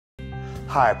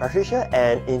Hi, Patricia,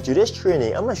 and in today's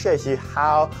training, I'm going to share with you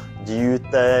how do you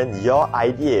turn your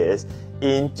ideas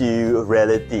into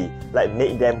reality, like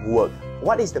make them work.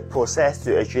 What is the process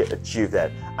to actually achieve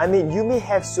that? I mean, you may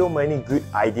have so many good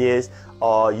ideas,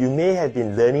 or you may have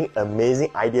been learning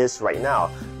amazing ideas right now,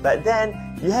 but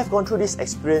then you have gone through this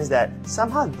experience that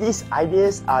somehow these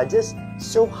ideas are just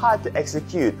so hard to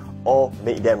execute or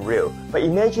make them real. But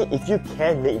imagine if you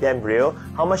can make them real,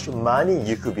 how much money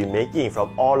you could be making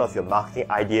from all of your marketing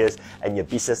ideas and your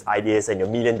business ideas and your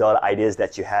 $1,000,000 ideas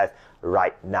that you have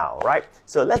right now, right?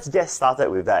 So let's get started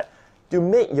with that. To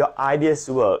make your ideas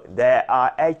work, there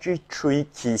are actually 3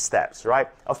 key steps, right?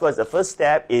 Of course, the first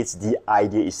step is the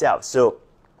idea itself. So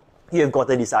you've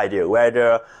gotten this idea,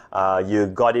 whether you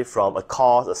got it from a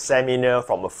course, a seminar,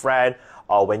 from a friend,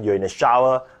 or when you're in the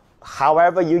shower.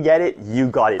 However you get it, you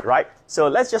got it, right? So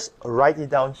let's just write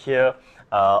it down here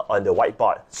on the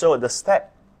whiteboard. So the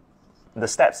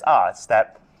steps are,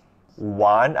 step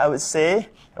 1, I would say,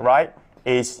 right,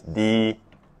 is the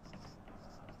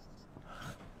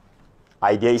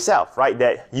idea itself, right?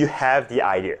 That you have the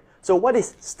idea. So what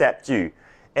is step 2?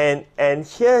 And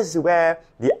here's where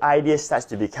the idea starts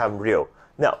to become real.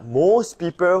 Now, most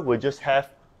people will just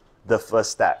have the first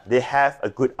step. They have a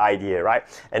good idea, right?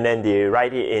 And then they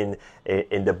write it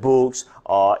in the books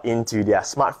or into their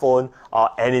smartphone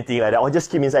or anything like that, or just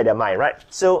keep inside their mind, right?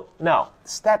 So now,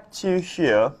 step 2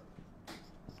 here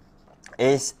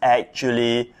is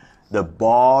actually the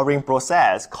boring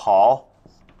process called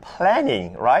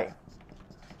planning, right?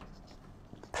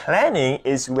 Planning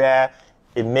is where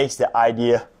it makes the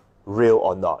idea real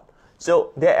or not.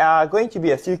 So there are going to be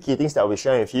a few key things that I'll be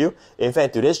sharing with you. In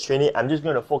fact, today's training, I'm just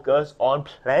going to focus on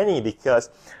planning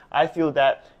because I feel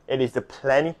that it is the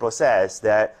planning process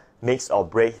that makes or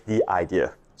breaks the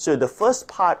idea. So the first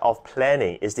part of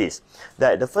planning is this,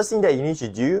 that the first thing that you need to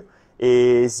do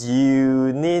is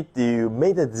you need to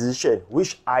make the decision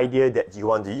which idea that you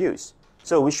want to use.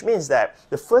 So which means that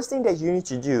the first thing that you need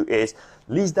to do is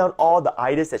list down all the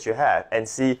ideas that you have and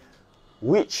see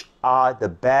which are the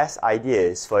best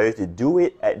ideas for you to do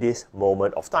it at this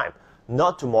moment of time.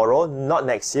 Not tomorrow, not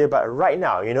next year, but right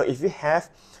now. You know, if you have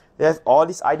all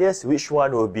these ideas, which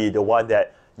one will be the one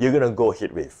that you're going to go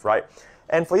ahead with, right?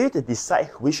 And for you to decide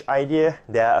which idea,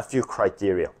 there are a few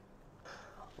criteria.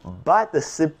 But to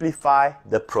simplify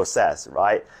the process,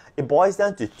 right, it boils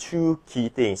down to 2 key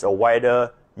things, or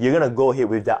whether you're going to go ahead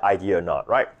with that idea or not,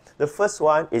 right? The first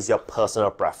one is your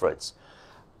personal preference.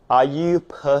 Are you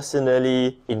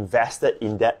personally invested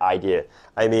in that idea?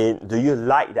 I mean, do you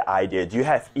like the idea? Do you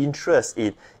have interest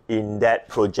in that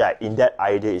project, in that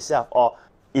idea itself? Or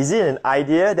is it an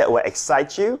idea that will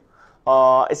excite you?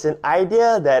 Or it's an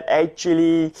idea that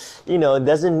actually, you know,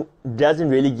 doesn't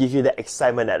really give you the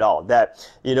excitement at all? That,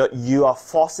 you know, you are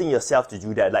forcing yourself to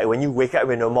do that. Like when you wake up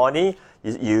in the morning,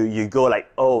 you go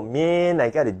like, oh man,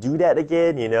 I got to do that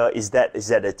again. You know, is that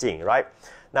the thing, right?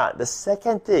 Now, the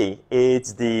second thing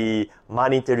is the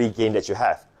monetary gain that you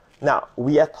have. Now,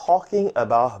 we are talking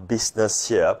about business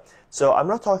here. So I'm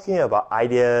not talking about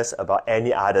ideas, about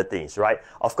any other things, right?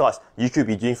 Of course, you could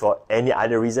be doing for any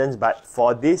other reasons, but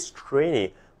for this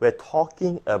training, we're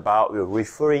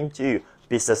referring to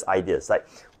business ideas. Like,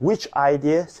 which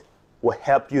ideas will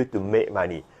help you to make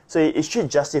money? So it should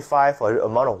justify for the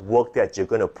amount of work that you're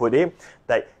going to put in.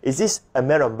 Like, is this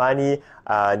amount of money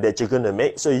that you're going to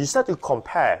make? So you start to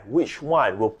compare which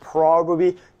one will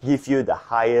probably give you the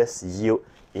highest yield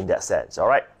in that sense, all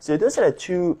right? So those are the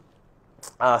 2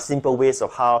 simple ways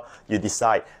of how you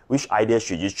decide which idea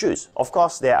should you choose. Of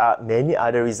course, there are many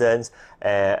other reasons.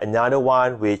 Another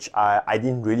one which I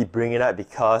didn't really bring it up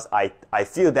because I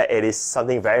feel that it is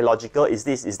something very logical is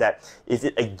that if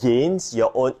it against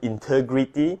your own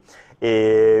integrity,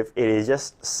 if it is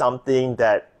just something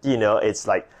that, you know, it's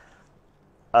like,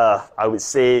 I would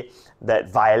say that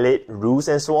violate rules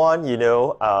and so on, you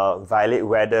know, violate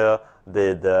whether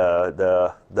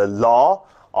the law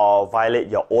or violate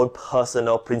your own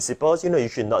personal principles, you know, you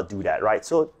should not do that, right?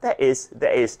 So that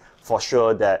is for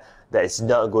sure that is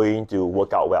not going to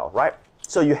work out well, right?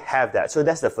 So you have that. So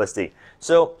that's the first thing.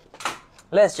 So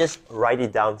let's just write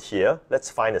it down here. Let's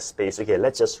find a space. Okay,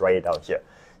 let's just write it down here.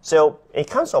 So in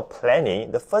terms of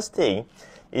planning, the first thing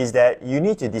is that you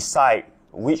need to decide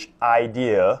which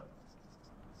idea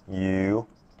you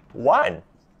want.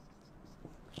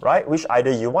 Right? Which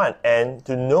idea you want. And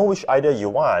to know which idea you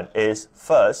want is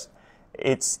first,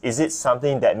 is it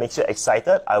something that makes you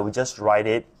excited? I would just write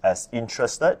it as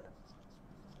interested.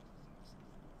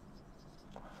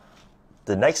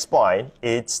 The next point,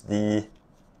 it's the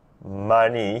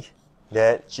money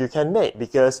that you can make,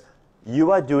 because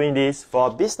you are doing this for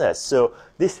business. So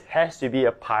this has to be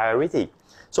a priority.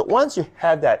 So once you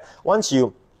have that, once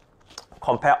you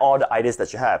compare all the ideas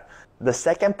that you have, the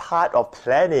second part of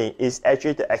planning is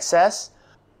actually to access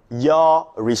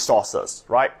your resources,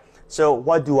 right? So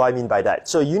what do I mean by that?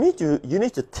 So you need to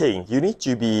think, you need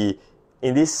to be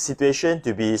in this situation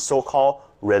to be so-called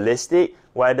realistic,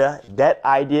 whether that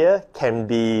idea can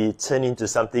be turned into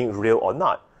something real or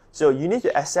not. So you need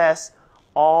to assess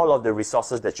all of the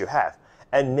resources that you have,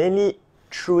 and mainly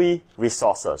 3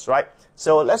 resources, right?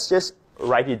 So let's just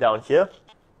write it down here.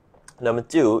 Number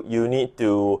 2, you need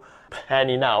to plan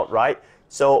it out, right?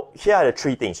 So here are the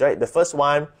 3 things, right? The first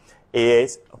one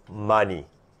is money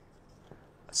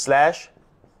 /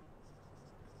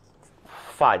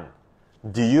 fun.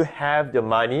 Do you have the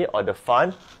money or the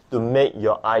fun to make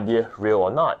your idea real or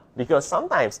not? Because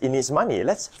sometimes it needs money.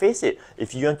 Let's face it,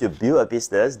 if you want to build a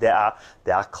business, there are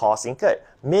costs incurred.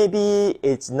 Maybe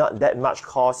it's not that much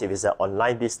cost if it's an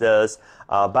online business,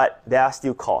 but there are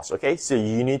still costs, okay? So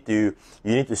you need to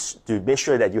make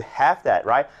sure that you have that,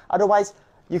 right? Otherwise,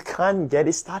 you can't get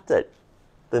it started.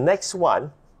 The next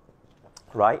one,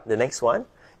 right? The next one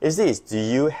is this. Do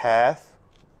you have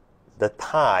the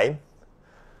time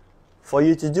for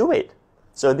you to do it?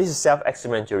 So this is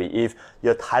self-explanatory. If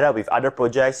you're tied up with other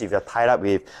projects, if you're tied up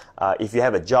with, if you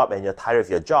have a job and you're tied up with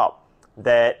your job,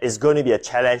 then it's going to be a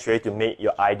challenge for you to make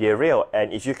your idea real.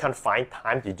 And if you can't find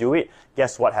time to do it,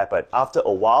 guess what happens? After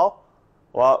a while,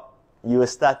 well, you will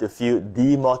start to feel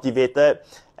demotivated,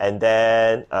 and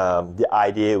then the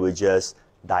idea will just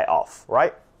die off,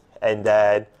 right? And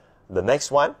then the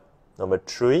next one, number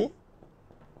 3,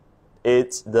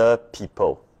 it's the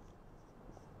people.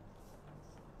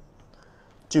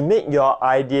 To make your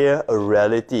idea a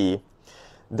reality,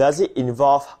 does it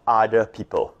involve other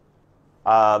people?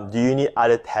 Do you need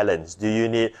other talents? Do you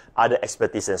need other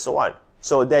expertise and so on?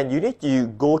 So then you need to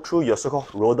go through your so-called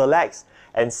Rolodex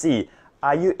and see,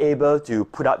 are you able to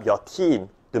put up your team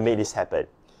to make this happen?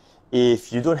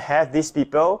 If you don't have these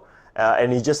people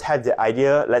and you just have the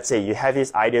idea, let's say you have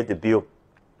this idea to build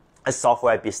a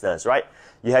software business, right?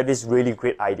 You have this really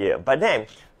great idea, but then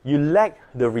you lack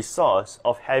the resource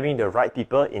of having the right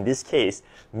people. In this case,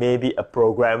 maybe a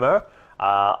programmer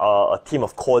or a team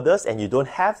of coders, and you don't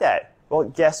have that. Well,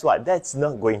 guess what? That's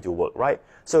not going to work, right?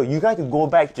 So you got to go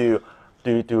back to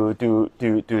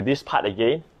this part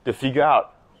again to figure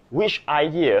out which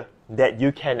idea that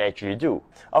you can actually do.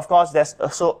 Of course, there's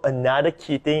also another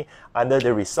key thing under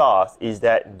the resource is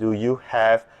that do you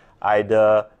have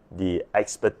either the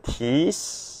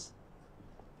expertise,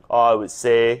 or I would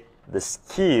say the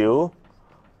skill,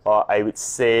 or I would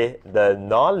say the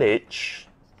knowledge,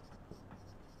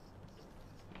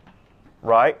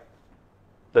 right?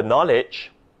 The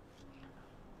knowledge,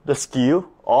 the skill,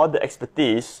 or the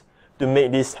expertise to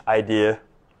make this idea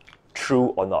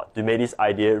true or not, to make this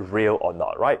idea real or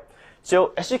not, right?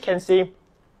 So as you can see,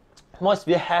 most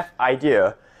people have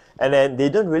idea and then they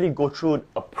don't really go through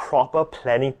a proper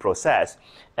planning process,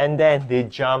 and then they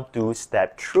jump to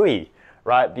step 3,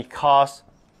 right? Because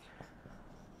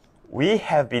we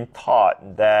have been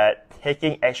taught that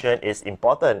taking action is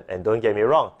important, and don't get me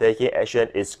wrong, taking action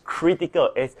is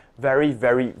critical. It's very,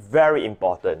 very, very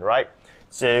important, right?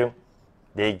 So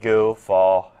they go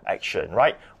for action,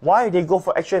 right? Why they go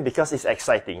for action? Because it's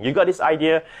exciting. You got this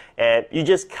idea and you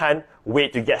just can't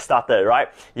wait to get started, right?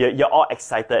 You're all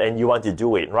excited and you want to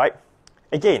do it, right?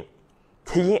 Again,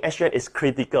 taking action is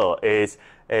critical. It's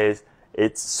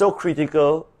so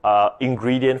critical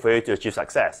ingredient for you to achieve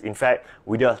success. In fact,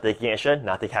 without taking action,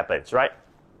 nothing happens, right?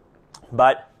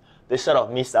 But they sort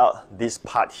of missed out this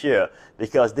part here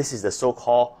because this is the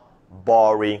so-called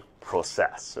boring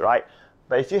process, right?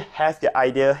 But if you have the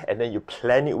idea and then you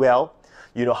plan it well,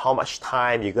 you know how much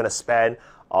time you're going to spend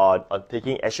on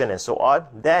taking action and so on,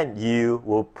 then you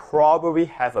will probably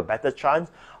have a better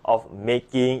chance of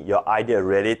making your idea a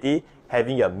reality,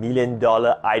 having your $1 million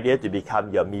idea to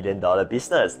become your $1 million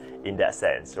business in that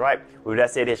sense, right? With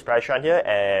that said, it's Prashant here,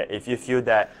 and if you feel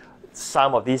that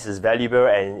some of this is valuable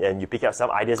and you pick up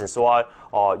some ideas and so on,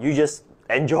 or you just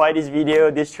enjoy this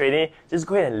video, this training, just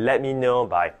go ahead and let me know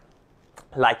by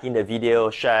liking the video,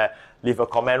 share, leave a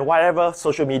comment, whatever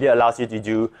social media allows you to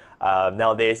do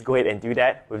nowadays. Go ahead and do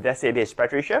that. With that said, this is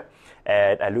Patricia,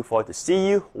 and I look forward to see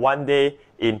you one day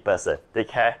in person. Take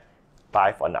care.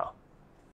 Bye for now.